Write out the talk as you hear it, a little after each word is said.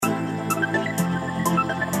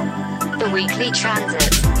The weekly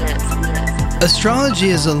transit. Astrology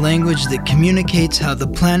is a language that communicates how the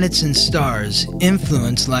planets and stars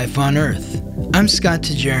influence life on Earth. I'm Scott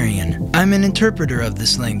Tajarian. I'm an interpreter of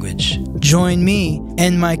this language. Join me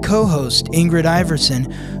and my co-host Ingrid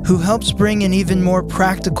Iverson, who helps bring an even more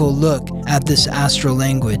practical look at this astral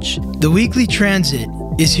language. The weekly transit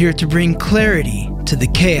is here to bring clarity to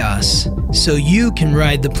the chaos, so you can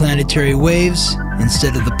ride the planetary waves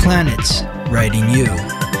instead of the planets riding you.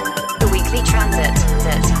 The weekly transit.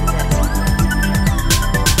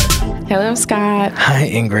 Hello, Scott. Hi,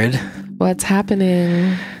 Ingrid. What's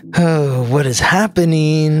happening? Oh, what is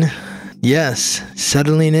happening? Yes,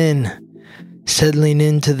 settling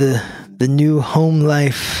into the new home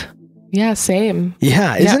life. Yeah, same.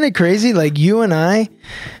 Yeah, isn't it crazy? Like, you and I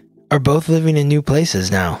are both living in new places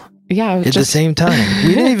now. Yeah. At the same time.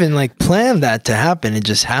 We didn't even plan that to happen. It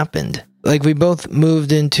just happened. Like, we both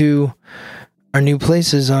moved into our new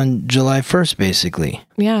places on July 1st, basically.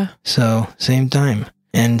 Yeah. So, same time.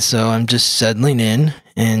 And so I'm just settling in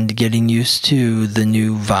and getting used to the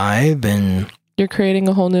new vibe. And you're creating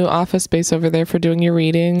a whole new office space over there for doing your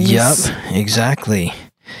readings. Yep, exactly.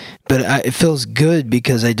 But it feels good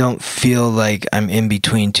because I don't feel like I'm in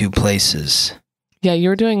between two places. Yeah, you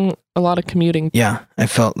were doing a lot of commuting. Yeah, I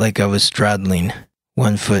felt like I was straddling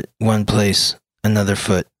one foot, one place, another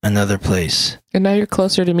foot, another place. And now you're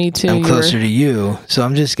closer to me too. I'm closer to you, so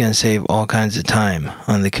I'm just going to save all kinds of time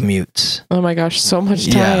on the commutes. Oh my gosh, so much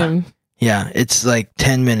time. Yeah, it's like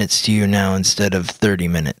 10 minutes to you now instead of 30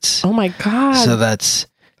 minutes. Oh my God. So that's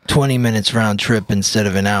 20 minutes round trip instead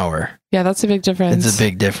of an hour. Yeah, that's a big difference. It's a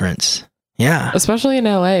big difference. Yeah. Especially in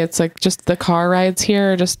LA, it's like just the car rides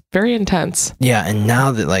here are just very intense. Yeah, and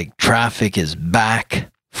now that traffic is back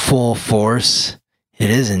full force, it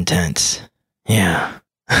is intense. Yeah.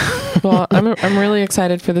 Well, I'm really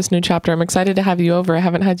excited for this new chapter. I'm excited to have you over. I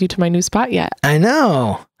haven't had you to my new spot yet. I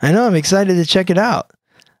know. I'm excited to check it out.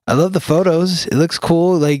 I love the photos. It looks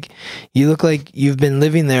cool. Like, you look like you've been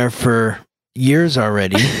living there for years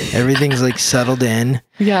already. Everything's settled in.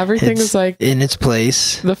 Yeah, everything is in its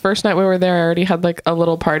place. The first night we were there, I already had a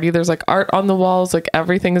little party. There's art on the walls.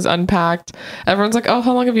 Everything is unpacked. Everyone's like, "Oh,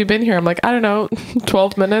 how long have you been here?" I'm like, "I don't know,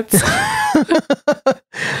 12 minutes."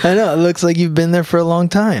 I know. It looks like you've been there for a long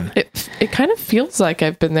time. It kind of feels like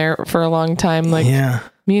I've been there for a long time. Yeah.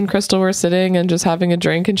 Me and Crystal were sitting and just having a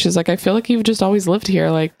drink, and she's like, "I feel like you've just always lived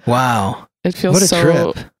here." Wow. It feels what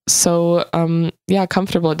a trip. So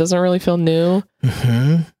comfortable. It doesn't really feel new.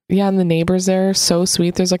 Mm-hmm. Yeah, and the neighbors there are so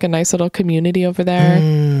sweet. There's a nice little community over there.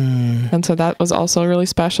 And so that was also really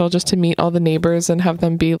special, just to meet all the neighbors and have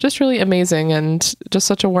them be just really amazing and just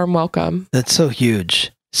such a warm welcome. That's so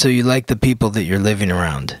huge. So you like the people that you're living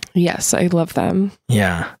around? Yes, I love them.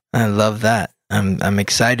 Yeah, I love that. I'm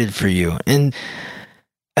excited for you. And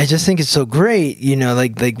I just think it's so great,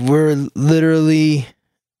 we're literally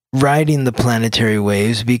riding the planetary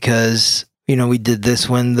waves because, we did this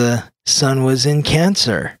when the sun was in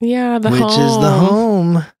Cancer. Yeah, which is the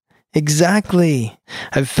home. Exactly.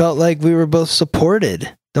 I felt like we were both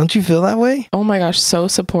supported. Don't you feel that way? Oh my gosh, so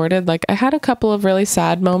supported. I had a couple of really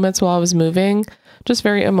sad moments while I was moving, just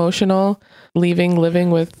very emotional, living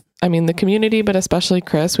with, the community, but especially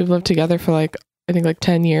Chris. We've lived together for I think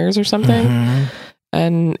 10 years or something. Mm-hmm.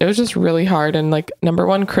 And it was just really hard. And number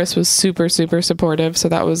one, Chris was super, super supportive. So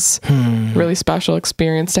that was really special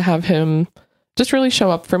experience to have him just really show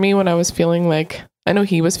up for me when I was feeling I know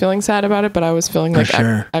he was feeling sad about it, but I was feeling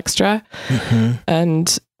extra. Mm-hmm.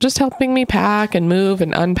 And just helping me pack and move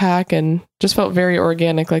and unpack, and just felt very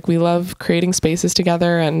organic. We love creating spaces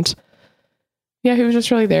together. And yeah, he was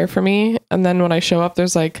just really there for me. And then when I show up,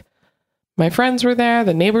 there's my friends were there,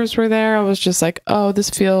 the neighbors were there. I was just oh, this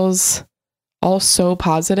feels all so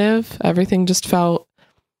positive. Everything just felt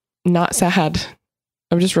not sad.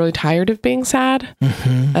 I'm just really tired of being sad.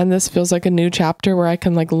 Mm-hmm. And this feels like a new chapter where I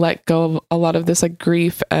can let go of a lot of this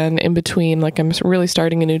grief, and in between, I'm really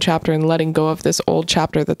starting a new chapter and letting go of this old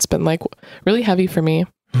chapter that's been really heavy for me.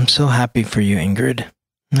 I'm so happy for you, Ingrid.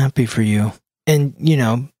 I'm happy for you. And,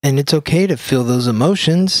 and it's okay to feel those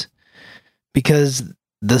emotions because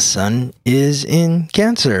the sun is in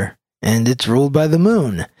Cancer and it's ruled by the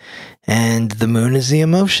moon. And the moon is the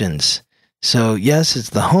emotions. So yes, it's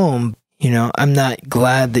the home. I'm not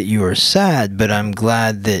glad that you were sad, but I'm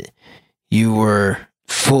glad that you were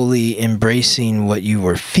fully embracing what you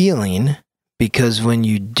were feeling, because when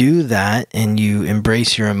you do that and you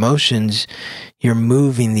embrace your emotions, you're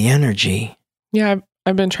moving the energy. Yeah,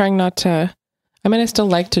 I've been trying not to, I still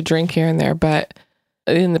like to drink here and there, but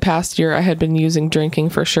in the past year I had been using drinking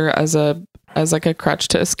for sure as a as like a crutch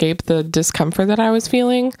to escape the discomfort that I was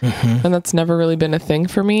feeling. Mm-hmm. And that's never really been a thing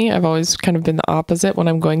for me. I've always kind of been the opposite. When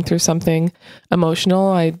I'm going through something emotional,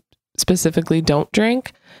 I specifically don't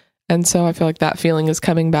drink. And so I feel like that feeling is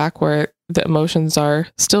coming back where the emotions are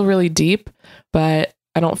still really deep, but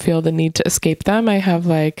I don't feel the need to escape them.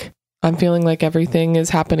 I'm feeling like everything is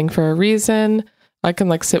happening for a reason. I can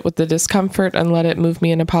like sit with the discomfort and let it move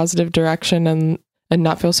me in a positive direction and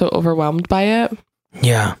not feel so overwhelmed by it.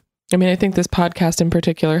 Yeah. I mean, I think this podcast in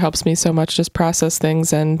particular helps me so much just process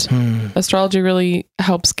things, and astrology really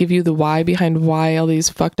helps give you the why behind why all these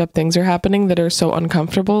fucked up things are happening that are so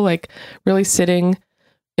uncomfortable, like really sitting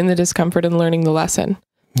in the discomfort and learning the lesson.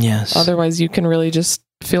 Yes. Otherwise you can really just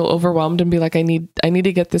feel overwhelmed and be like, I need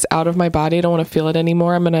to get this out of my body. I don't want to feel it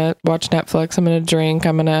anymore. I'm going to watch Netflix. I'm going to drink.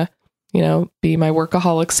 I'm going to, be my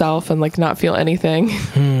workaholic self and like not feel anything.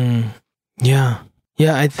 Yeah.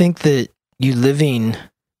 Yeah. I think that you living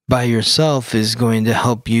by yourself is going to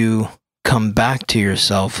help you come back to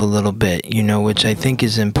yourself a little bit, which I think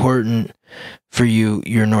is important for you.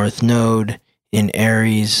 Your North Node in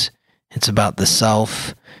Aries, it's about the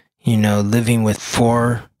self, living with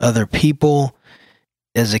 4 other people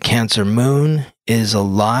as a Cancer moon is a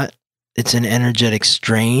lot. It's an energetic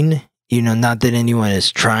strain, not that anyone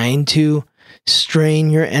is trying to strain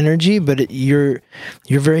your energy, but you're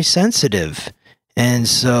very sensitive. And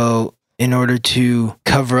so in order to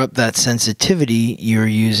cover up that sensitivity, you're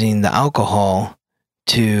using the alcohol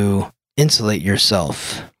to insulate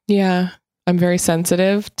yourself. Yeah. I'm very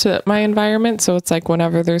sensitive to my environment. So it's like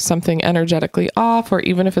whenever there's something energetically off, or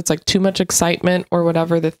even if it's like too much excitement or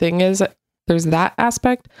whatever the thing is, there's that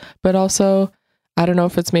aspect. But also, I don't know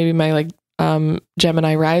if it's maybe my like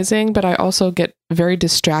Gemini rising, but I also get very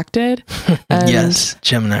distracted. And, yes,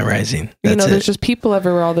 Gemini rising. That's there's just people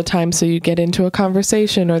everywhere all the time. So you get into a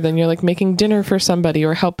conversation, or then you're like making dinner for somebody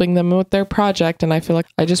or helping them with their project. And I feel like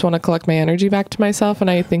I just want to collect my energy back to myself. And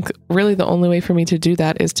I think really the only way for me to do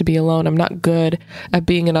that is to be alone. I'm not good at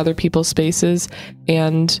being in other people's spaces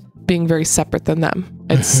and being very separate than them.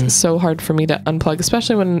 It's so hard for me to unplug,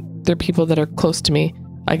 especially when they're people that are close to me.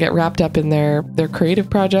 I get wrapped up in their creative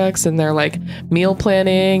projects and their like meal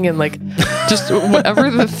planning and like just whatever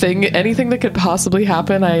anything that could possibly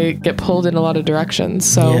happen, I get pulled in a lot of directions.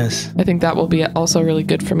 So yes. I think that will be also really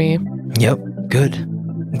good for me. Yep. Good.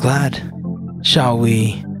 I'm glad. Shall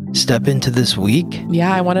we step into this week?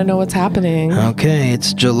 Yeah, I want to know what's happening. Okay.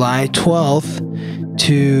 It's July 12th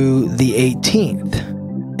to the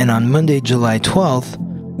 18th. And on Monday, July 12th,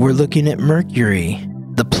 we're looking at Mercury,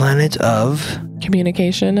 the planet of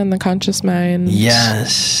communication and the conscious mind.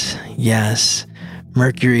 Yes.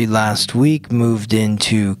 Mercury last week moved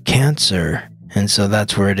into Cancer, and so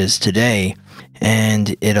that's where it is today. And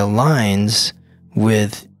it aligns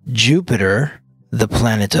with Jupiter, the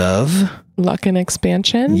planet of luck and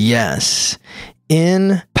expansion. Yes.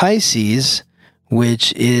 In Pisces,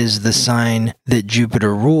 which is the sign that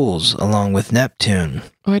Jupiter rules along with Neptune.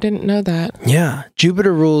 Oh, I didn't know that. Yeah.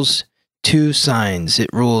 Jupiter rules 2 signs. It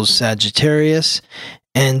rules Sagittarius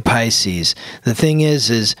and Pisces. The thing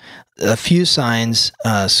is a few signs,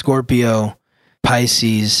 Scorpio,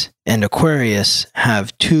 Pisces, and Aquarius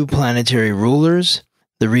have 2 planetary rulers.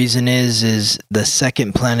 The reason is the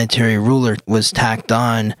second planetary ruler was tacked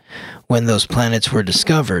on when those planets were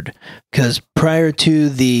discovered. Because prior to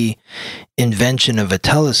the invention of a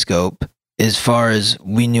telescope, as far as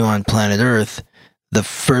we knew on planet Earth, the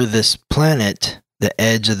furthest planet, the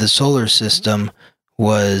edge of the solar system,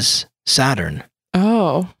 was Saturn.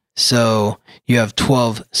 Oh. So you have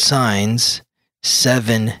 12 signs,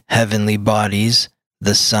 7 heavenly bodies,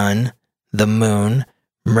 the sun, the moon,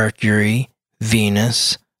 Mercury,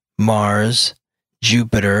 Venus, Mars,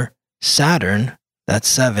 Jupiter, Saturn, that's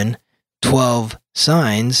 7, 12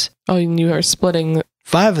 signs. Oh, and you are splitting.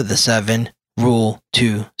 5 of the 7 rule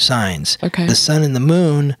 2 signs. Okay. The sun and the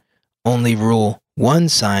moon only rule 1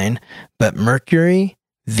 sign, but Mercury,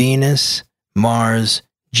 Venus, Mars,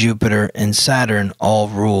 Jupiter, and Saturn all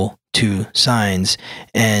rule 2 signs.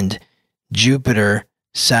 And Jupiter,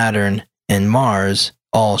 Saturn, and Mars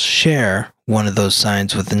all share one of those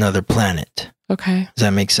signs with another planet. Okay. Does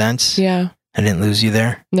that make sense? Yeah. I didn't lose you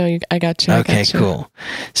there? No, I got you. Okay, cool.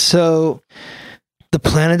 So the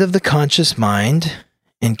planet of the conscious mind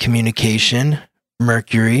and communication,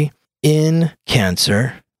 Mercury, in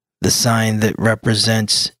Cancer, the sign that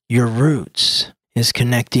represents your roots, is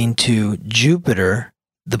connecting to Jupiter,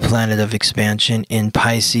 the planet of expansion, in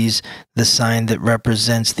Pisces, the sign that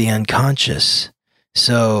represents the unconscious.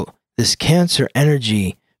 So this Cancer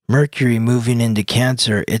energy, Mercury moving into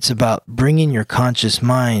Cancer, it's about bringing your conscious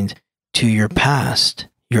mind to your past,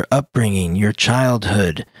 your upbringing, your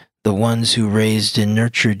childhood, the ones who raised and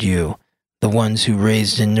nurtured you, the ones who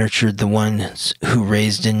raised and nurtured the ones who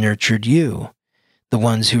raised and nurtured you, the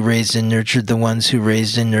ones who raised and nurtured the ones who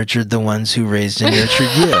raised and nurtured the ones who raised and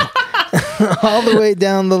nurtured you. All the way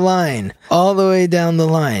down the line. All the way down the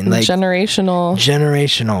line. Like generational.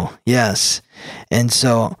 Generational, yes. And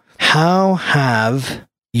so, how have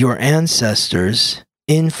your ancestors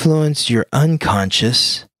influenced your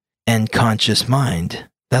unconscious and conscious mind?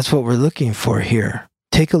 That's what we're looking for here.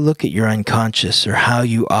 Take a look at your unconscious, or how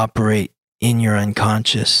you operate in your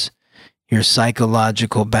unconscious, your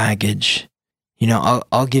psychological baggage. You know,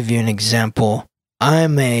 I'll give you an example.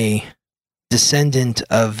 I'm a descendant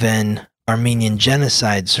of an Armenian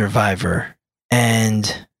genocide survivor,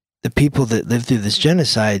 and the people that lived through this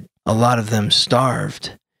genocide, a lot of them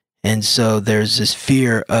starved. And so there's this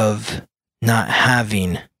fear of not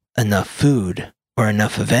having enough food or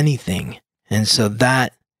enough of anything. And so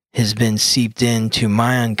that has been seeped into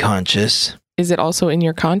my unconscious. Is it also in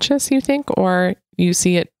your conscious, you think, or you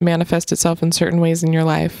see it manifest itself in certain ways in your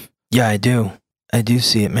life? Yeah, I do. I do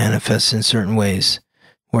see it manifest in certain ways,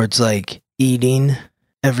 where it's like eating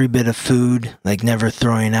every bit of food, like never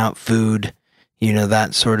throwing out food, you know,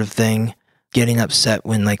 that sort of thing. Getting upset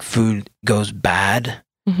when like food goes bad.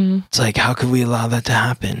 Mm-hmm. It's like, how could we allow that to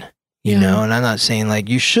happen? You know, and I'm not saying like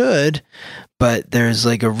you should, but there's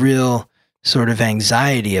like a real sort of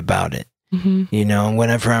anxiety about it. Mm-hmm. You know, and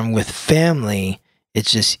whenever I'm with family,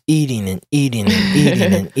 it's just eating and eating and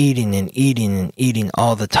eating and eating and eating and eating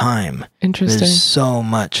all the time. Interesting. There's so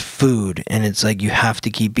much food, and it's like you have to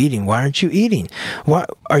keep eating. Why aren't you eating? Why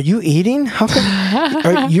are you eating? How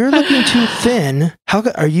come you're looking too thin?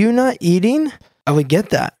 Are you not eating? I would get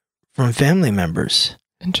that from family members.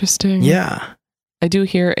 Interesting. Yeah. I do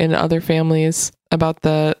hear in other families about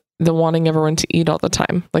the wanting everyone to eat all the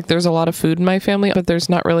time. Like there's a lot of food in my family, but there's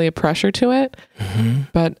not really a pressure to it. Mm-hmm.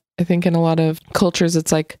 But I think in a lot of cultures,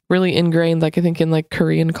 it's like really ingrained. Like I think in like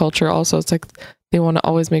Korean culture also, it's like they want to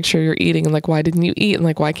always make sure you're eating, and like, why didn't you eat? And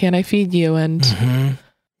like, why can't I feed you? And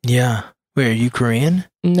yeah. Wait, are you Korean?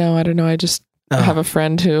 No, I don't know. I just have a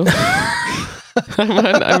friend who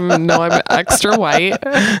I'm extra white.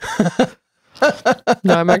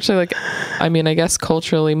 No, I'm actually like, I mean, I guess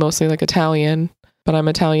culturally mostly like Italian, but I'm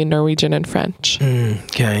Italian, Norwegian, and French.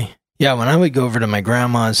 Okay. Yeah, when I would go over to my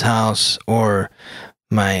grandma's house or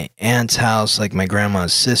my aunt's house, like my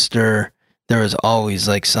grandma's sister, there was always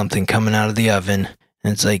like something coming out of the oven.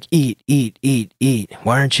 And it's like, eat, eat, eat, eat.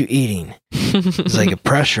 Why aren't you eating? It's like a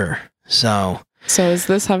pressure. So does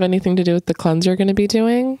this have anything to do with the cleanse you're going to be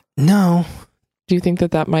doing? No. Do you think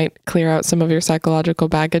that might clear out some of your psychological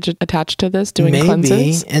baggage attached to this, doing Maybe,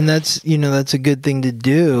 cleanses? And that's, that's a good thing to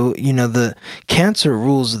do. You know, the cancer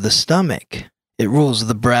rules the stomach. It rules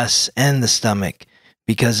the breasts and the stomach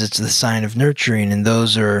because it's the sign of nurturing, and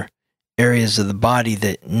those are areas of the body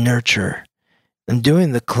that nurture. I'm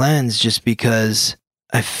doing the cleanse just because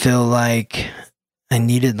I feel like I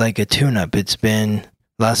needed like a tune-up.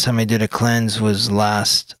 Last time I did a cleanse was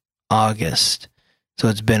last August, so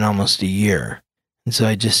it's been almost a year. And so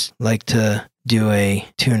I just like to do a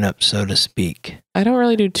tune-up, so to speak. I don't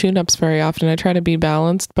really do tune-ups very often. I try to be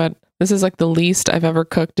balanced, but this is like the least I've ever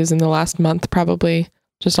cooked is in the last month, probably.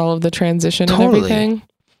 Just all of the transition and everything.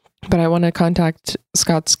 But I want to contact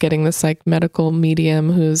Scott's getting this like medical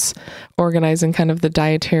medium who's organizing kind of the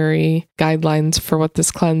dietary guidelines for what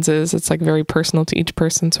this cleanse is. It's like very personal to each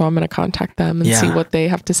person. So I'm going to contact them and see what they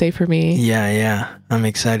have to say for me. Yeah. I'm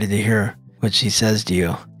excited to hear what she says to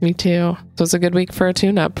you. Me too. So it's a good week for a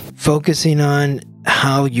tune-up. Focusing on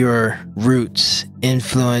how your roots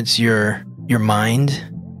influence your mind,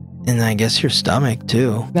 and I guess your stomach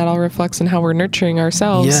too. That all reflects in how we're nurturing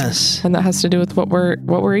ourselves. Yes. And that has to do with what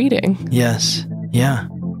we're eating. Yes. Yeah.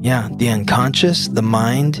 The unconscious, the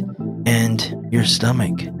mind, and your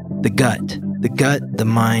stomach. The gut, the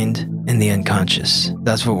mind, and the unconscious.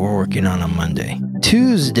 That's what we're working on Monday.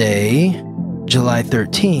 Tuesday, July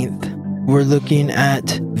 13th, we're looking at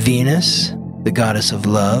Venus, the goddess of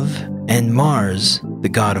love, and Mars, the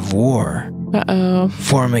god of war. Uh-oh.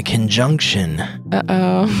 Form a conjunction.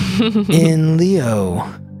 Uh-oh. In Leo.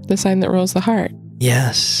 The sign that rules the heart.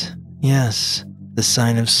 Yes. The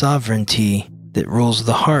sign of sovereignty that rules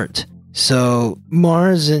the heart. So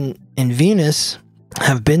Mars and Venus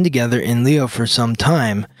have been together in Leo for some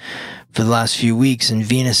time, for the last few weeks, and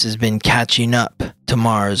Venus has been catching up to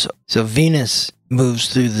Mars. So Venus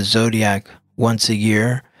moves through the zodiac once a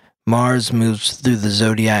year. Mars moves through the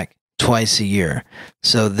zodiac twice a year.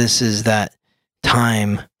 So this is that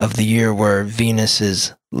time of the year where Venus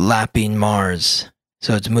is lapping Mars.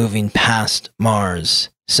 So it's moving past Mars.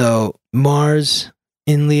 So Mars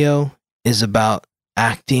in Leo is about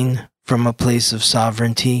acting from a place of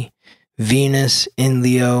sovereignty. Venus in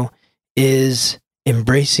Leo is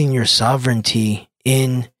embracing your sovereignty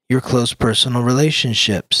in your close personal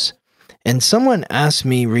relationships. And someone asked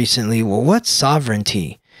me recently, well, what's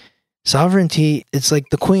sovereignty? Sovereignty, it's like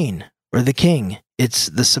the queen or the king. It's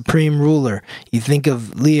the supreme ruler. You think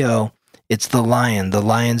of Leo, it's the lion. The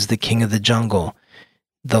lion's the king of the jungle.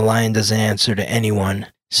 The lion doesn't answer to anyone.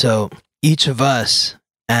 So each of us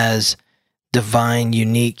as divine,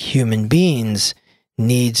 unique human beings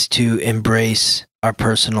needs to embrace our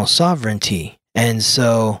personal sovereignty. And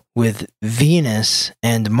so with Venus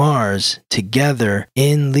and Mars together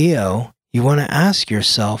in Leo, you want to ask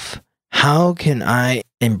yourself, how can I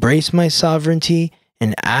embrace my sovereignty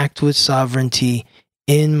and act with sovereignty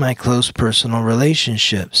in my close personal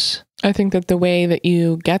relationships? I think that the way that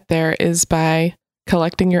you get there is by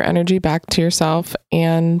collecting your energy back to yourself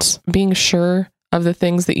and being sure of the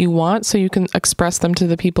things that you want so you can express them to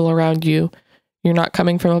the people around you. You're not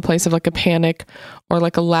coming from a place of like a panic or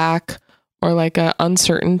like a lack or like a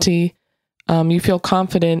uncertainty. You feel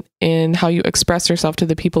confident in how you express yourself to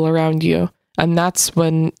the people around you. And that's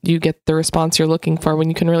when you get the response you're looking for. When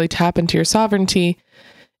you can really tap into your sovereignty,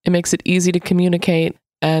 it makes it easy to communicate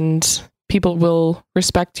and people will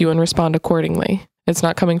respect you and respond accordingly. It's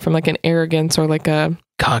not coming from like an arrogance or like a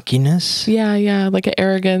cockiness. Yeah. Like an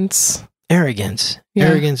arrogance. Arrogance. Yeah.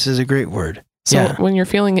 Arrogance is a great word. So when you're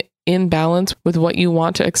feeling in balance with what you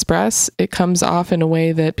want to express, it comes off in a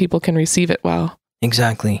way that people can receive it well.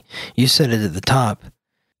 Exactly. You said it at the top.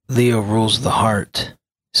 Leo rules the heart.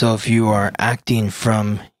 So if you are acting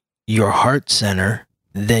from your heart center,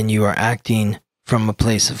 then you are acting from a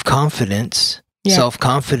place of confidence. Yeah.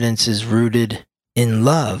 Self-confidence is rooted in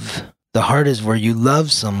love. The heart is where you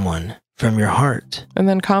love someone from your heart. And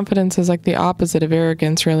then confidence is like the opposite of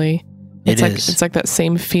arrogance, really. It's like that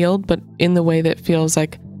same field, but in the way that feels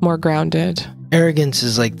like more grounded. Arrogance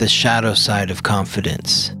is like the shadow side of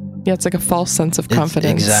confidence. Yeah, it's like a false sense of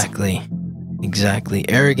confidence. Exactly.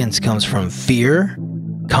 Arrogance comes from fear.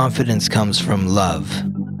 Confidence comes from love.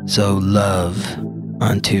 So love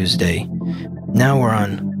on Tuesday. Now we're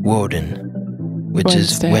on Woden, which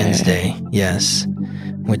is Wednesday. Yes,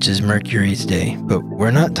 which is Mercury's day. But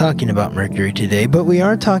we're not talking about Mercury today, but we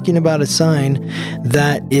are talking about a sign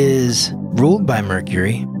that is ruled by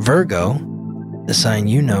Mercury, Virgo, the sign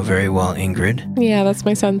you know very well, Ingrid. Yeah, that's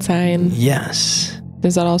my sun sign. Yes.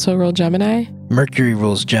 Does that also rule Gemini? Mercury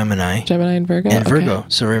rules Gemini. Gemini and Virgo? And Virgo.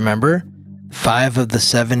 So remember, 5 of the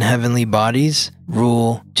 7 heavenly bodies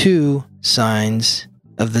rule 2 signs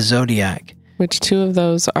of the zodiac. Which 2 of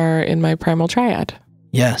those are in my primal triad.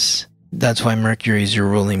 Yes. That's why Mercury is your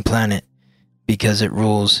ruling planet, because it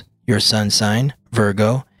rules your sun sign,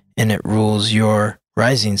 Virgo, and it rules your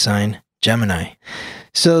rising sign, Gemini.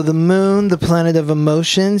 So the moon, the planet of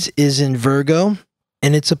emotions, is in Virgo,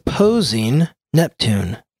 and it's opposing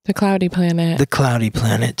Neptune. The cloudy planet. The cloudy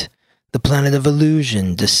planet. The planet of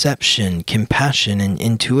illusion, deception, compassion, and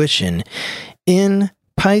intuition. In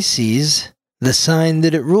Pisces, the sign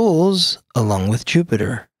that it rules, along with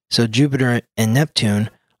Jupiter. So Jupiter and Neptune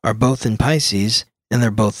are both in Pisces, and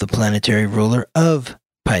they're both the planetary ruler of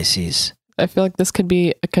Pisces. I feel like this could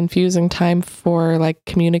be a confusing time for like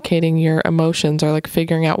communicating your emotions or like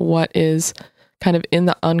figuring out what is kind of in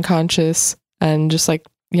the unconscious and just like,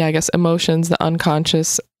 yeah, I guess emotions, the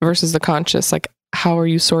unconscious versus the conscious. Like, how are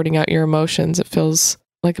you sorting out your emotions? It feels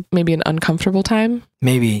like maybe an uncomfortable time.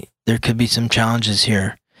 Maybe there could be some challenges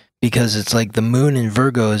here because it's like the moon in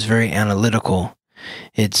Virgo is very analytical.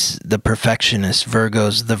 It's the perfectionist.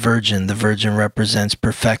 Virgo's the virgin. The virgin represents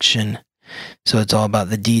perfection. So it's all about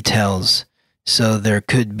the details. So there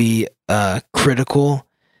could be a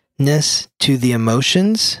criticalness to the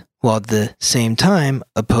emotions, while at the same time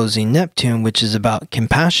opposing Neptune, which is about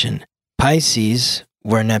compassion. Pisces,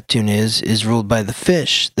 where Neptune is ruled by the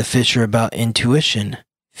fish. The fish are about intuition,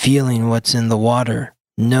 feeling what's in the water,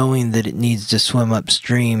 knowing that it needs to swim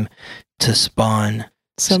upstream to spawn.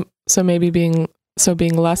 So maybe being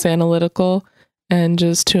less analytical and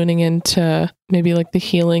just tuning into maybe like the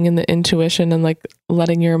healing and the intuition and like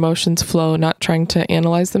letting your emotions flow, not trying to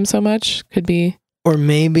analyze them so much could be. Or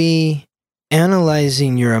maybe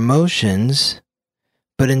analyzing your emotions,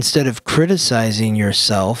 but instead of criticizing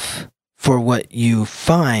yourself for what you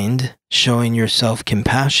find, showing yourself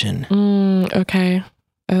compassion. Okay.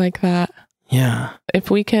 I like that. Yeah.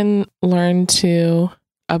 If we can learn to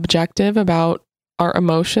objective about our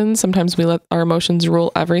emotions, sometimes we let our emotions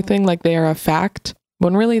rule everything like they are a fact,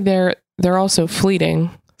 when really they're also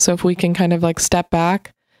fleeting. So if we can kind of like step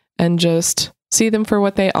back and just see them for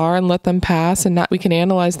what they are and let them pass, and we can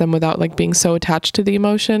analyze them without like being so attached to the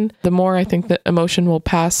emotion, the more I think that emotion will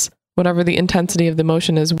pass. Whatever the intensity of the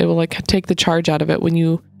emotion is, it will like take the charge out of it when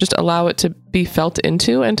you just allow it to be felt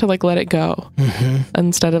into and to like let it go,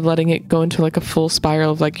 instead of letting it go into like a full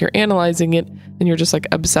spiral of like you're analyzing it and you're just like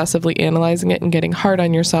obsessively analyzing it and getting hard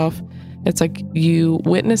on yourself. It's like you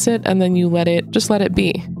witness it and then you let it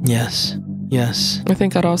be. Yes. Yes. I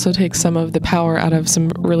think that also takes some of the power out of some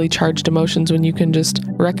really charged emotions when you can just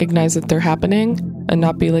recognize that they're happening and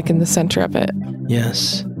not be like in the center of it.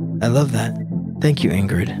 Yes. I love that. Thank you,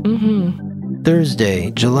 Ingrid. Mm-hmm. Thursday,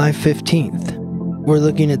 July 15th. We're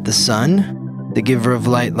looking at the sun, the giver of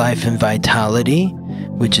light, life, and vitality,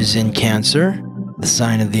 which is in Cancer, the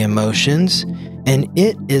sign of the emotions, and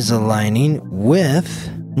it is aligning with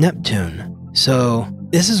Neptune. So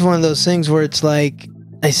this is one of those things where it's like,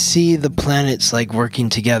 I see the planets like working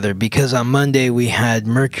together, because on Monday we had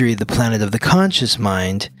Mercury, the planet of the conscious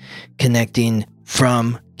mind, connecting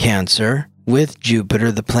from Cancer with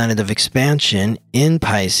Jupiter, the planet of expansion, in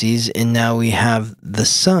Pisces, and now we have the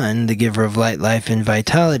sun, the giver of light, life, and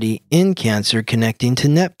vitality, in Cancer, connecting to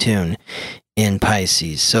Neptune in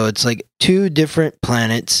Pisces. So it's like two different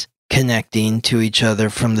planets connecting to each other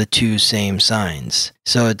from the two same signs.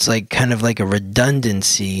 So it's like kind of like a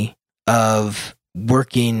redundancy of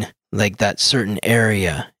working like that certain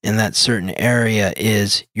area, and that certain area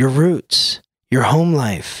is your roots, your home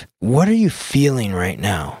life. What are you feeling right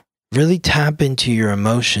now? Really tap into your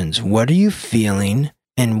emotions. What are you feeling?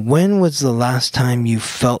 And when was the last time you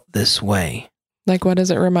felt this way? Like, what does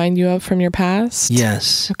it remind you of from your past?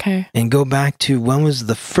 Yes. Okay. And go back to when was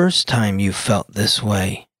the first time you felt this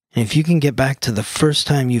way? And if you can get back to the first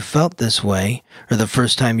time you felt this way, or the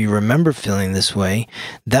first time you remember feeling this way,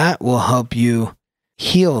 that will help you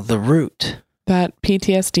heal the root. That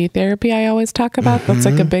PTSD therapy I always talk about, that's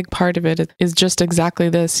like a big part of it, is just exactly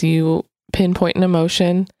this. You pinpoint an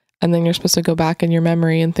emotion, and then you're supposed to go back in your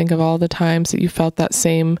memory and think of all the times that you felt that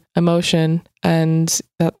same emotion, and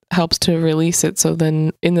that helps to release it. So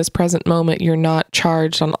then in this present moment, you're not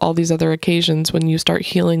charged on all these other occasions. When you start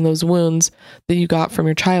healing those wounds that you got from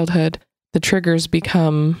your childhood, the triggers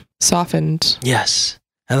become softened. Yes.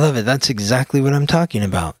 I love it. That's exactly what I'm talking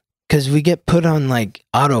about. Because we get put on like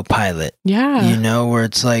autopilot. Yeah. You know, where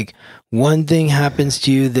it's like one thing happens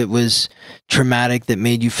to you that was traumatic, that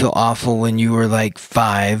made you feel awful when you were like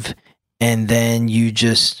 5. And then you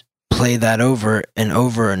just play that over and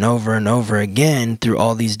over and over and over again through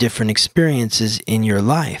all these different experiences in your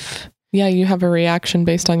life. Yeah. You have a reaction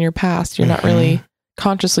based on your past. You're not really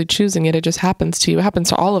consciously choosing it. It just happens to you. It happens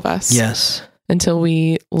to all of us. Yes. Until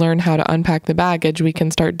we learn how to unpack the baggage, we can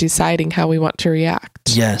start deciding how we want to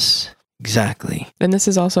react. Yes, exactly. And this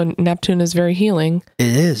is also, Neptune is very healing.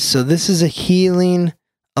 It is. So this is a healing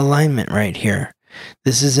alignment right here.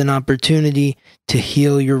 This is an opportunity to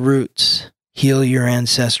heal your roots, heal your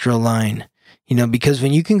ancestral line. You know, because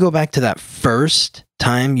when you can go back to that first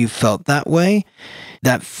time you felt that way,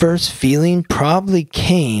 that first feeling probably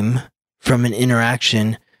came from an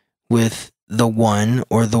interaction with the one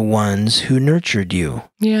or the ones who nurtured you.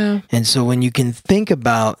 Yeah. And so when you can think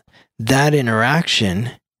about that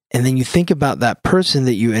interaction, and then you think about that person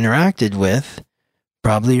that you interacted with,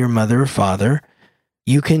 probably your mother or father,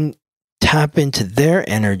 you can tap into their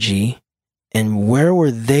energy and where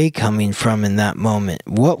were they coming from in that moment?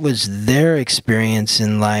 What was their experience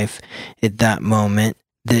in life at that moment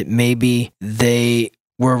that maybe they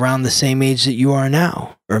were around the same age that you are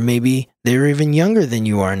now, or maybe they were even younger than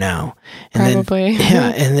you are now. And Probably.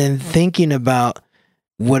 Then, and then thinking about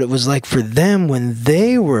what it was like for them when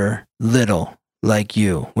they were little, like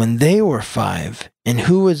you, when they were 5, and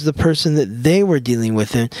who was the person that they were dealing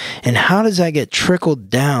with, and how does that get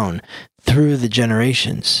trickled down through the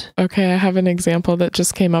generations? Okay, I have an example that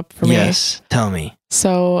just came up for me. Yes, tell me.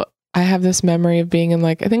 So I have this memory of being in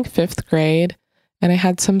like, I think 5th grade, and I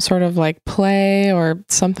had some sort of like play or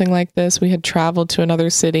something like this. We had traveled to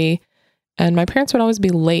another city, and my parents would always be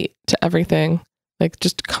late to everything, like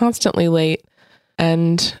just constantly late.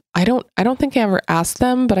 And I don't think I ever asked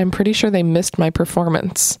them, but I'm pretty sure they missed my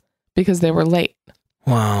performance because they were late.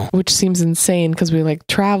 Wow. Which seems insane because we like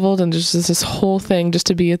traveled and just this whole thing just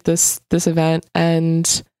to be at this event.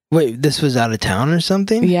 And wait, this was out of town or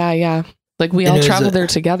something? Yeah. Like we all traveled there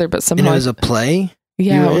together, but somehow. And it was a play?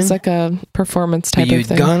 Yeah, it was like a performance type of thing.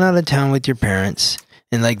 You'd gone out of town with your parents,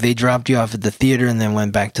 and like they dropped you off at the theater and then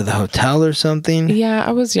went back to the hotel or something? Yeah,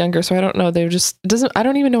 I was younger, so I don't know. I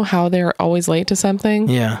don't even know how they're always late to something.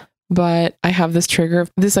 Yeah. But I have this trigger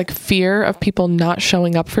of this like fear of people not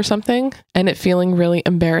showing up for something and it feeling really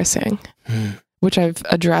embarrassing. which I've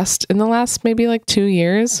addressed in the last maybe like 2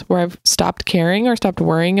 years, where I've stopped caring or stopped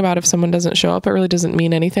worrying about if someone doesn't show up. It really doesn't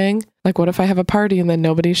mean anything. Like, what if I have a party and then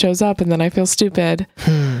nobody shows up and then I feel stupid?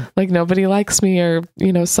 Like nobody likes me, or,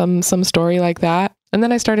 you know, some story like that. And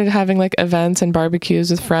then I started having like events and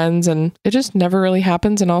barbecues with friends, and it just never really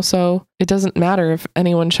happens. And also, it doesn't matter if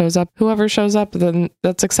anyone shows up. Whoever shows up, then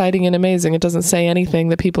that's exciting and amazing. It doesn't say anything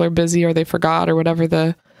that people are busy or they forgot or whatever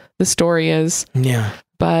the story is. Yeah.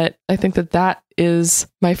 But I think that is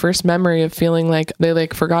my first memory of feeling like they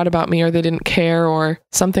like forgot about me, or they didn't care, or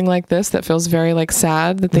something like this that feels very like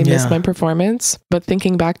sad that they missed my performance. But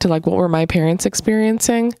thinking back to like what were my parents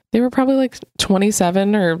experiencing, they were probably like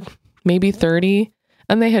 27 or maybe 30.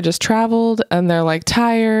 And they had just traveled and they're like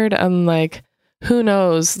tired and like, who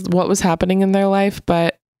knows what was happening in their life,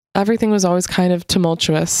 but everything was always kind of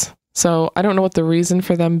tumultuous. So I don't know what the reason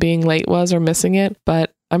for them being late was or missing it,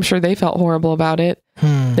 but I'm sure they felt horrible about it.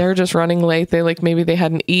 They're just running late. They like, maybe they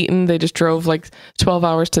hadn't eaten. They just drove like 12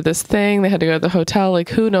 hours to this thing. They had to go to the hotel. Like,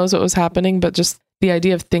 who knows what was happening, but just the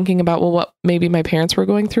idea of thinking about, well, what maybe my parents were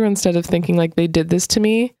going through, instead of thinking like they did this to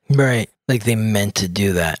me. Right. Like they meant to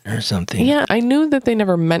do that or something. Yeah. I knew that they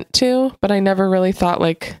never meant to, but I never really thought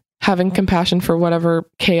like having compassion for whatever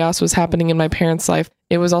chaos was happening in my parents' life.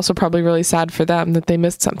 It was also probably really sad for them that they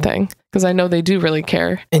missed something, because I know they do really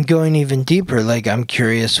care. And going even deeper, like I'm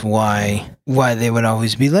curious why they would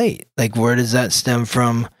always be late. Like, where does that stem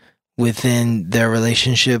from within their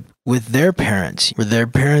relationship with their parents? Were their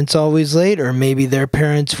parents always late, or maybe their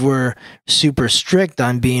parents were super strict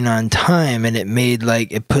on being on time and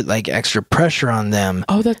it put like extra pressure on them?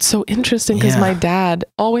 Oh, that's so interesting, because my dad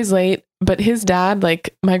always late, but his dad,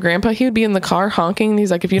 like my grandpa, he would be in the car honking and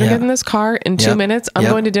he's like, if you don't get in this car in 2 minutes, I'm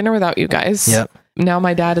going to dinner without you guys. Now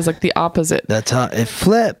my dad is like the opposite. That's how it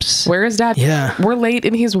flips. Where is dad? Yeah. We're late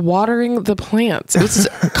and he's watering the plants. It's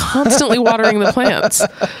constantly watering the plants.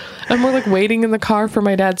 And we're like waiting in the car for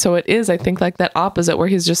my dad. So it is, I think, like that opposite, where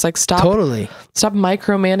he's just like, stop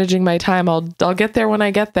micromanaging my time. I'll get there when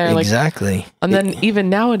I get there. Exactly. Like, and then even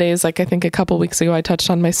nowadays, like I think a couple weeks ago, I touched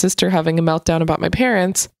on my sister having a meltdown about my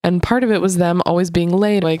parents. And part of it was them always being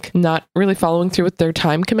late, like not really following through with their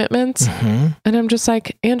time commitments. And I'm just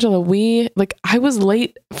like, Angela, I was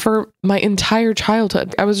late for my entire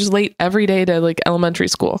childhood. I was just late every day to like elementary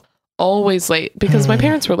school. Always late, because my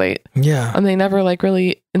parents were late. Yeah. And they never like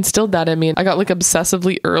really instilled that in me. I got like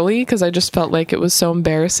obsessively early because I just felt like it was so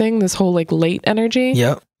embarrassing, this whole like late energy.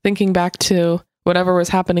 Yep. Thinking back to whatever was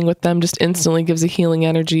happening with them just instantly gives a healing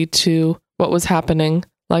energy to what was happening.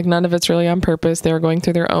 Like none of it's really on purpose. They were going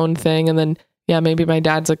through their own thing. And then, yeah, maybe my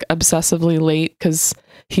dad's like obsessively late because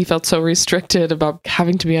he felt so restricted about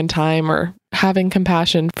having to be on time, or having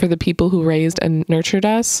compassion for the people who raised and nurtured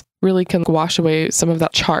us really can wash away some of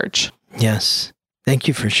that charge. Yes. Thank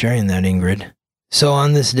you for sharing that, Ingrid. So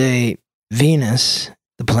on this day, Venus,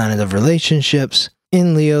 the planet of relationships,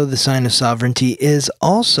 in Leo, the sign of sovereignty, is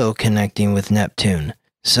also connecting with Neptune.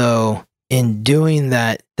 So in doing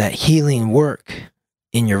that healing work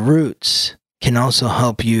in your roots can also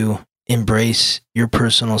help you embrace your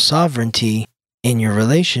personal sovereignty in your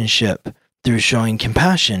relationship through showing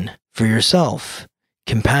compassion for yourself,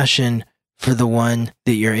 compassion for the one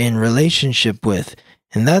that you're in relationship with.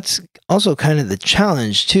 And that's also kind of the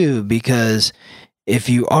challenge too, because if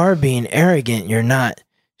you are being arrogant, you're not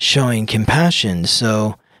showing compassion.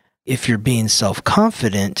 So if you're being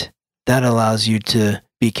self-confident, that allows you to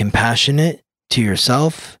be compassionate to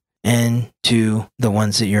yourself and to the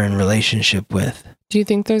ones that you're in relationship with. Do you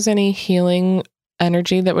think there's any healing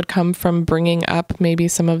energy that would come from bringing up maybe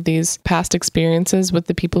some of these past experiences with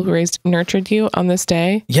the people who raised and nurtured you on this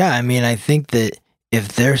day? Yeah, I mean, I think that if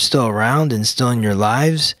they're still around and still in your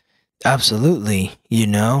lives, absolutely,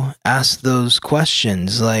 ask those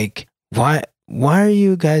questions like, why are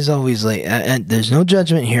you guys always late? And there's no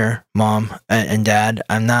judgment here, Mom and Dad.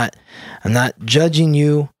 I'm not judging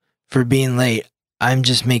you for being late. I'm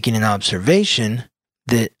just making an observation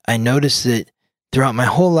that I noticed that throughout my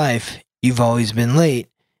whole life, you've always been late.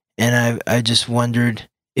 And I just wondered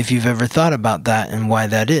if you've ever thought about that and why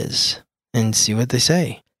that is, and see what they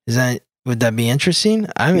say. Would that be interesting?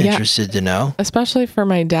 I'm interested to know. Especially for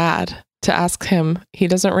my dad, to ask him. He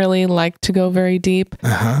doesn't really like to go very deep.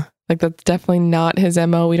 Like that's definitely not his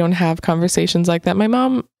MO. We don't have conversations like that. My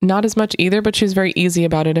mom, not as much either, but she's very easy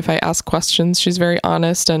about it. If I ask questions, she's very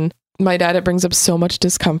honest. And my dad, it brings up so much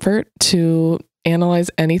discomfort to analyze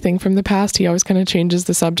anything from the past. He always kind of changes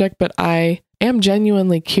the subject, but I am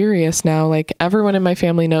genuinely curious now. Like everyone in my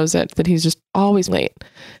family knows it, that he's just always late.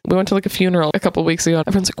 We went to like a funeral a couple of weeks ago.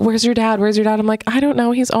 Everyone's like, where's your dad? Where's your dad? I'm like, I don't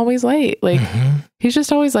know. He's always late. Like he's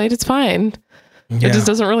just always late. It's fine. Yeah. It just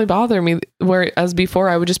doesn't really bother me. Whereas before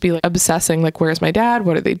I would just be like obsessing, like, where's my dad?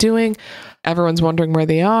 What are they doing? Everyone's wondering where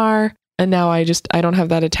they are. And now I don't have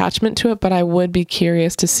that attachment to it, but I would be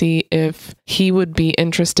curious to see if he would be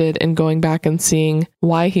interested in going back and seeing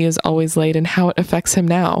why he is always late and how it affects him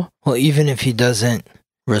now. Well, even if he doesn't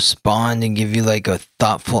respond and give you like a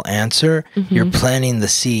thoughtful answer, you're planting the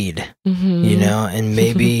seed, and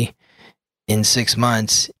maybe in 6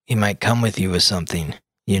 months, he might come with you with something,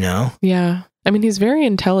 Yeah. I mean, he's very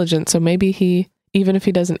intelligent. So maybe even if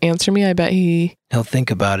he doesn't answer me, I bet he'll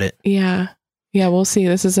think about it. Yeah. Yeah, we'll see.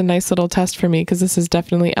 This is a nice little test for me because this is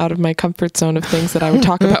definitely out of my comfort zone of things that I would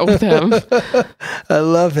talk about with him. I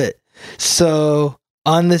love it. So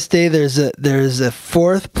on this day, there's a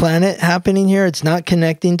fourth planet happening here. It's not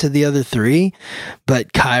connecting to the other three,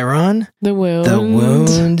 but Chiron, the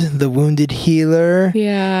wounded healer,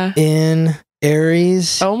 in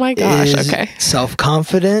Aries. Oh my gosh. Okay.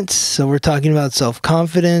 Self-confidence. So we're talking about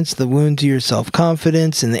self-confidence, the wound to your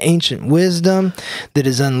self-confidence, and the ancient wisdom that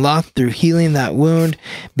is unlocked through healing that wound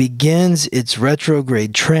begins its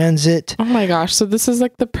retrograde transit. Oh my gosh. So this is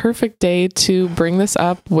like the perfect day to bring this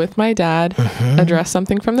up with my dad, address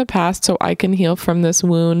something from the past so I can heal from this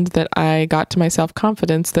wound that I got to my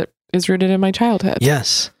self-confidence that is rooted in my childhood.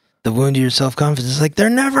 Yes. The wound to your self-confidence. Like,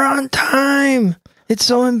 they're never on time. It's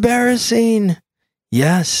so embarrassing.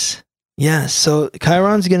 Yes. So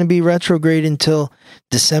Chiron's going to be retrograde until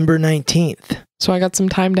December 19th. So I got some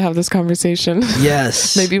time to have this conversation.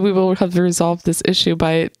 Yes. Maybe we will have resolved this issue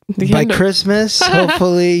by Christmas.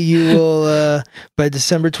 Hopefully you will, by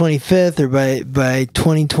December 25th or by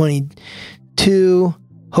 2022,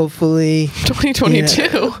 hopefully.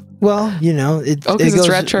 2022? It goes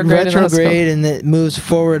retrograde and it moves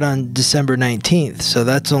forward on December 19th. So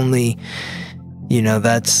that's only...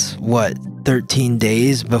 that's 13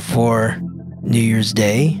 days before New Year's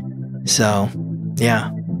Day. So,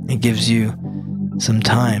 yeah, it gives you some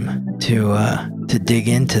time to dig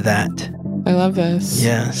into that. I love this.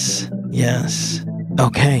 Yes.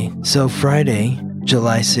 Okay, so Friday,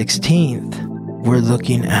 July 16th, we're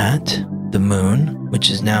looking at the moon, which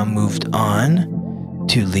is now moved on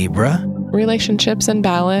to Libra. Relationships and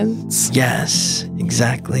balance. Yes,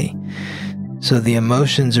 exactly. So the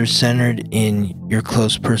emotions are centered in your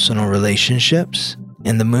close personal relationships,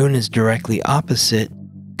 and the moon is directly opposite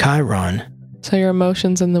Chiron. So your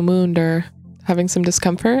emotions in the wound are having some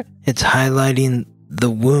discomfort? It's highlighting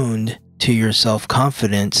the wound to your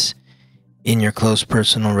self-confidence in your close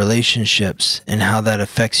personal relationships and how that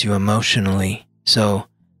affects you emotionally. So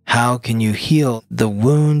how can you heal the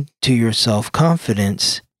wound to your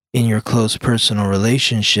self-confidence in your close personal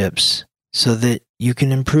relationships so that you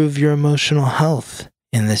can improve your emotional health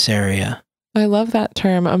in this area? I love that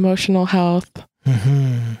term, emotional health.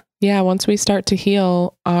 Yeah, once we start to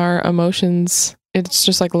heal our emotions, it's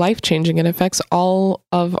just like life-changing. It affects all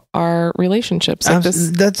of our relationships. Like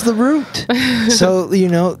that's the root. So,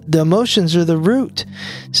 the emotions are the root.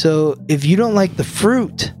 So if you don't like the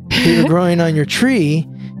fruit that you're growing on your tree,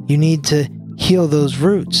 you need to heal those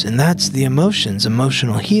roots. And that's the emotions,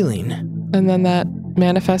 emotional healing. And then that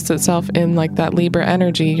manifests itself in like that Libra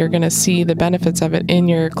energy. You're going to see the benefits of it in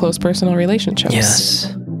your close personal relationships.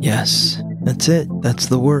 Yes. That's it. That's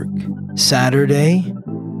the work. Saturday,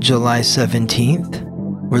 July 17th,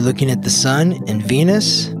 we're looking at the sun and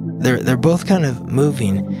Venus. They're both kind of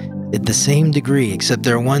moving at the same degree, except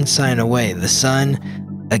they're one sign away. The sun,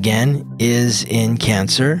 again, is in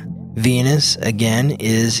Cancer. Venus, again,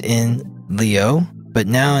 is in Leo. But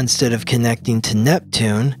now, instead of connecting to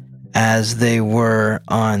Neptune, as they were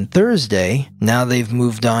on Thursday, now they've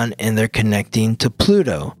moved on and they're connecting to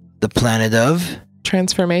Pluto, the planet of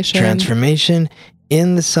transformation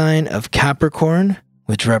in the sign of Capricorn,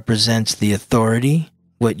 which represents the authority,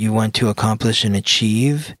 what you want to accomplish and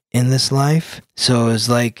achieve in this life. So it's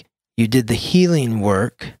like you did the healing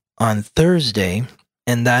work on Thursday,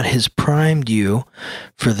 and that has primed you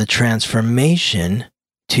for the transformation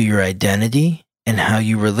to your identity and how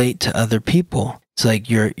you relate to other people. It's like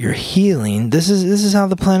you're healing. This is how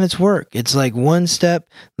the planets work. It's like one step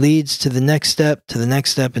leads to the next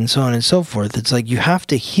step, and so on and so forth. It's like you have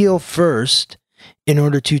to heal first in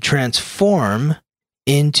order to transform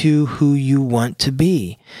into who you want to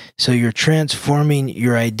be. So you're transforming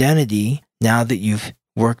your identity now that you've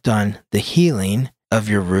worked on the healing of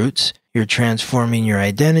your roots. You're transforming your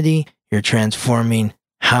identity. You're transforming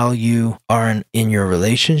how you are in your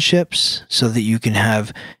relationships so that you can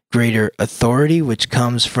have greater authority, which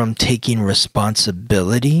comes from taking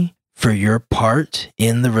responsibility for your part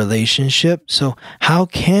in the relationship. So how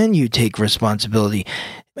can you take responsibility?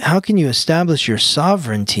 How can you establish your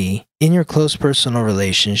sovereignty in your close personal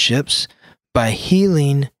relationships? By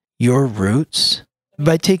healing your roots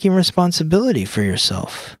by taking responsibility for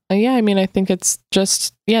yourself. Yeah, I mean, I think it's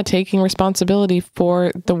just, taking responsibility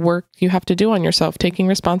for the work you have to do on yourself, taking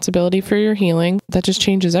responsibility for your healing. That just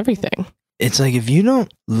changes everything. It's like if you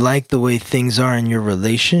don't like the way things are in your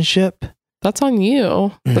relationship, that's on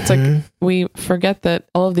you. That's like, we forget that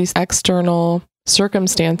all of these external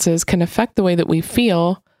circumstances can affect the way that we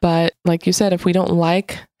feel. But like you said, if we don't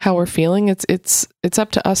like how we're feeling, it's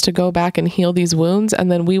up to us to go back and heal these wounds. And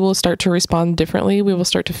then we will start to respond differently. We will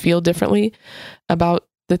start to feel differently about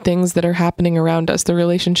the things that are happening around us, the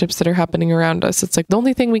relationships that are happening around us. It's like the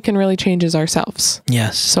only thing we can really change is ourselves.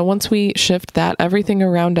 Yes. So once we shift that, everything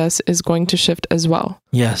around us is going to shift as well.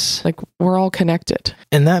 Yes. Like we're all connected.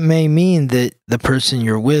 And that may mean that the person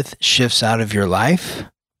you're with shifts out of your life,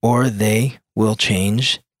 or they will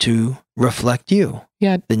change to reflect you.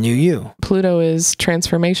 Yeah. The new you. Pluto is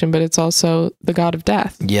transformation, but it's also the god of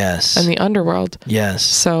death. Yes. And the underworld. Yes.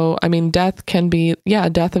 So, I mean, death can be,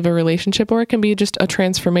 death of a relationship, or it can be just a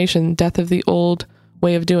transformation, death of the old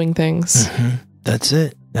way of doing things. Mm-hmm. That's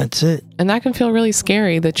it. That's it. And that can feel really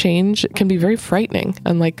scary. The change can be very frightening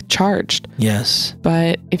and like charged. Yes.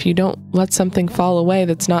 But if you don't let something fall away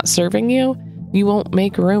that's not serving you, you won't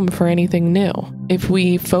make room for anything new. If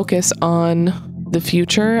we focus on the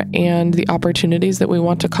future and the opportunities that we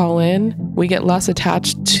want to call in, we get less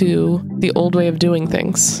attached to the old way of doing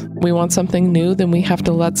things. We want something new, then we have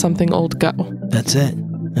to let something old go. That's it.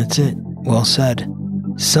 That's it. Well said.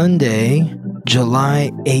 Sunday,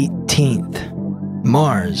 July 18th,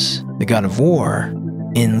 Mars, the god of war,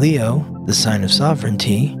 in Leo, the sign of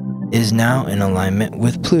sovereignty, is now in alignment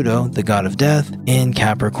with Pluto, the god of death, in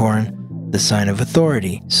Capricorn, the sign of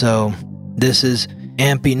authority. So this is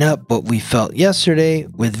amping up what we felt yesterday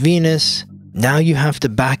with Venus. Now you have to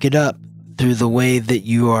back it up through the way that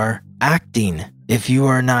you are acting. If you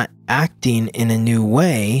are not acting in a new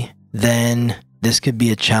way, then this could be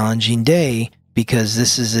a challenging day, because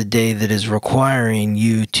this is a day that is requiring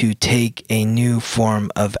you to take a new form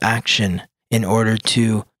of action in order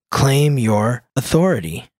to claim your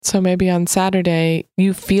authority. So maybe on Saturday,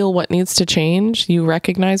 you feel what needs to change, you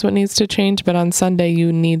recognize what needs to change, but on Sunday,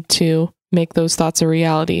 you need to make those thoughts a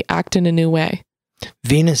reality, act in a new way.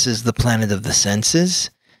 Venus is the planet of the senses.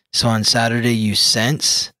 So on Saturday, you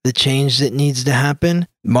sense the change that needs to happen.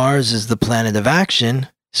 Mars is the planet of action.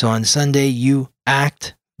 So on Sunday, you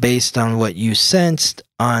act based on what you sensed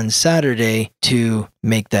on Saturday to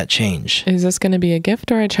make that change. Is this going to be a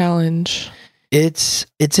gift or a challenge? It's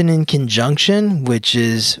an in conjunction, which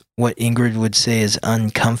is what Ingrid would say is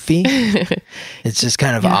uncomfy. It's just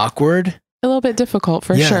kind of awkward. A little bit difficult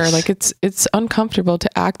for sure. Like it's uncomfortable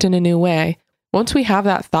to act in a new way. Once we have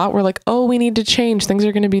that thought, we're like, oh, we need to change. Things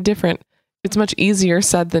are going to be different. It's much easier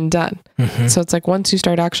said than done. Mm-hmm. So it's like once you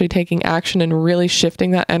start actually taking action and really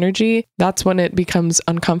shifting that energy, that's when it becomes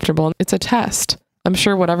uncomfortable. It's a test. I'm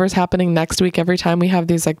sure whatever's happening next week, every time we have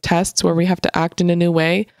these like tests where we have to act in a new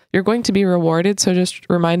way, you're going to be rewarded. So just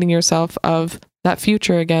reminding yourself of that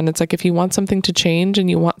future again. It's like if you want something to change and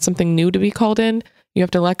you want something new to be called in, you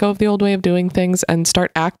have to let go of the old way of doing things and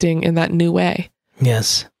start acting in that new way.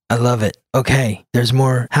 Yes, I love it. Okay, there's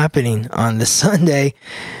more happening on the Sunday.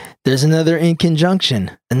 There's another in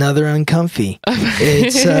conjunction, another uncomfy.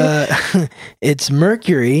 It's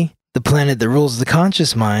Mercury, the planet that rules the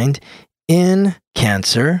conscious mind, in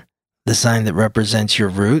Cancer, the sign that represents your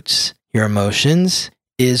roots, your emotions,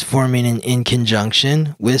 is forming an in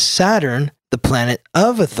conjunction with Saturn, the planet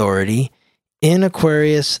of authority, in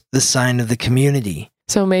Aquarius, the sign of the community.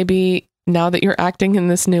 So maybe now that you're acting in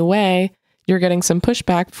this new way, you're getting some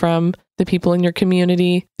pushback from the people in your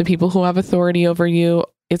community, the people who have authority over you.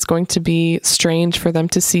 It's going to be strange for them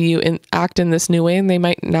to see you act in this new way, and they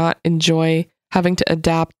might not enjoy having to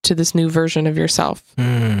adapt to this new version of yourself.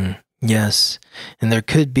 Yes. And there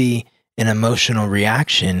could be an emotional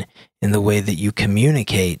reaction in the way that you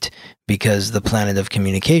communicate, because the planet of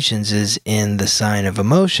communications is in the sign of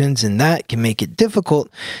emotions, and that can make it difficult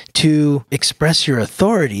to express your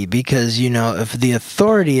authority, because, you know, if the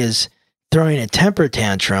authority is throwing a temper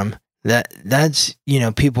tantrum, that's, you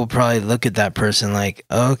know, people probably look at that person like,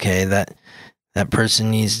 okay, that person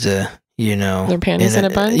needs to, you know, their panties in a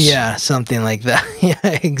bunch. Yeah, something like that.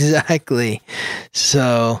 Yeah, exactly.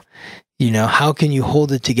 So, you know, how can you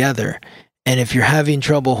hold it together? And if you're having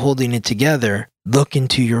trouble holding it together, look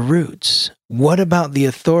into your roots. What about the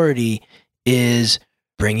authority is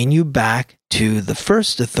bringing you back to the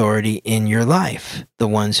first authority in your life, the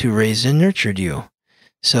ones who raised and nurtured you?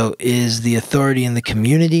 So is the authority in the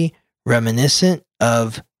community reminiscent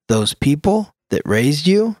of those people that raised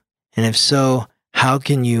you? And if so, how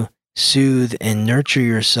can you soothe and nurture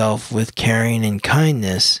yourself with caring and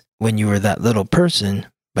kindness when you were that little person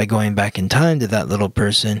by going back in time to that little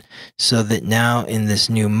person, so that now in this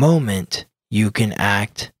new moment, you can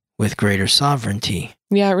act with greater sovereignty.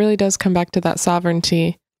 Yeah, it really does come back to that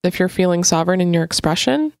sovereignty. If you're feeling sovereign in your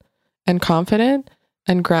expression and confident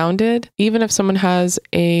and grounded, even if someone has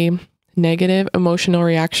a negative emotional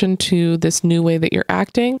reaction to this new way that you're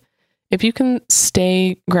acting, if you can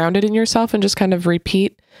stay grounded in yourself and just kind of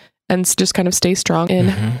repeat and just kind of stay strong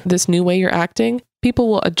in this new way you're acting, people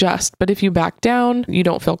will adjust. But if you back down, you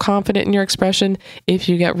don't feel confident in your expression, if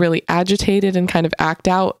you get really agitated and kind of act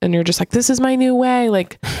out and you're just like, this is my new way,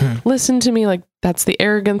 like, listen to me, like that's the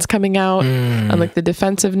arrogance coming out and like the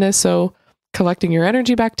defensiveness. So collecting your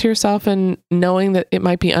energy back to yourself and knowing that it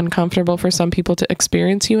might be uncomfortable for some people to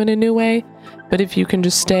experience you in a new way. But if you can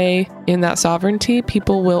just stay in that sovereignty,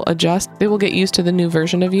 people will adjust. They will get used to the new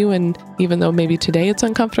version of you. And even though maybe today it's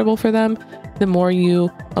uncomfortable for them, the more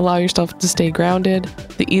you allow yourself to stay grounded,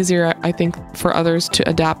 the easier I think for others to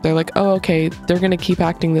adapt. They're like, oh, okay, they're going to keep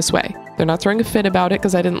acting this way. They're not throwing a fit about it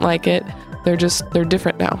because I didn't like it. They're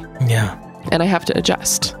different now. Yeah. And I have to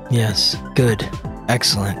adjust. Yes. Good.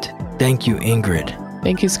 Excellent. Thank you, Ingrid.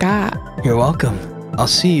 Thank you, Scott. You're welcome. I'll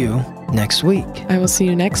see you next week. I will see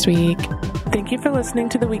you next week. Thank you for listening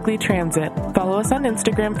to The Weekly Transit. Follow us on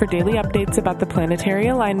Instagram for daily updates about the planetary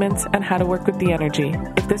alignments and how to work with the energy.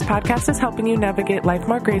 If this podcast is helping you navigate life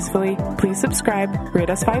more gracefully, please subscribe, rate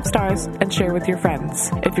us 5 stars, and share with your friends.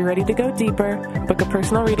 If you're ready to go deeper, book a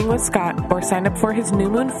personal reading with Scott or sign up for his New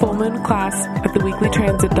Moon, Full Moon class at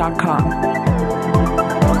theweeklytransit.com.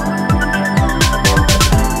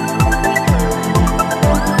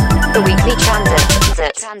 The Weekly Transit.